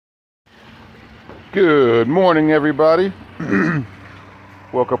Good morning, everybody.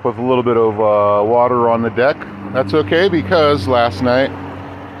 Woke up with a little bit of water on the deck. That's okay because last night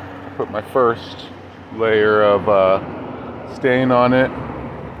I put my first layer of stain on it.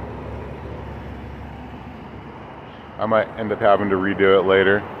 I might end up having to redo it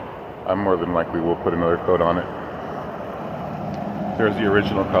later. I more than likely will put another coat on it. There's the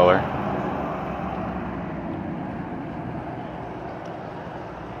original color.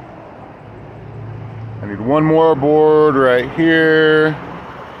 I need one more board right here.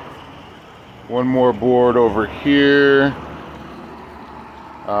 One more board over here.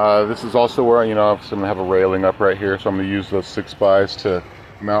 This is also where, I'm going to have a railing up right here, so I'm going to use those 6x to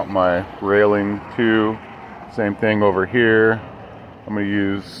mount my railing to. Same thing over here. I'm going to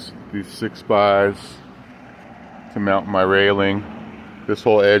use these 6x to mount my railing. This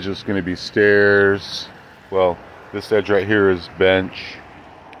whole edge is going to be stairs. Well, this edge right here is bench,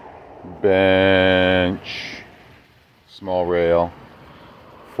 small rail,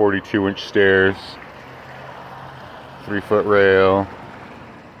 42-inch stairs, 3-foot rail,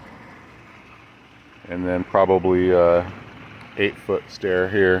 and then probably 8-foot stair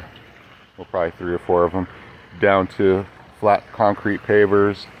here. Well, probably 3 or 4 of them, down to flat concrete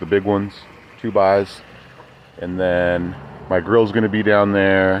pavers, the big ones, 2x, and then my grill's going to be down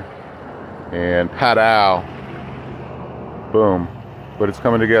there, and pat-ow, boom. But it's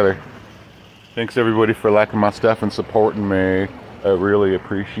coming together. Thanks everybody for liking my stuff and supporting me. I really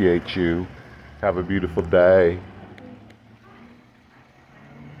appreciate you. Have a beautiful day.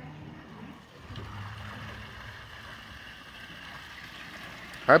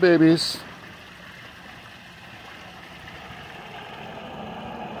 Hi, babies.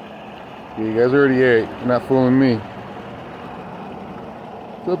 Yeah, you guys already ate. You're not fooling me.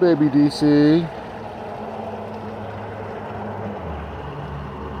 Go, baby DC.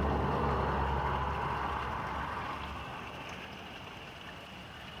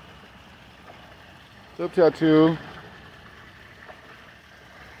 What's up, Tattoo?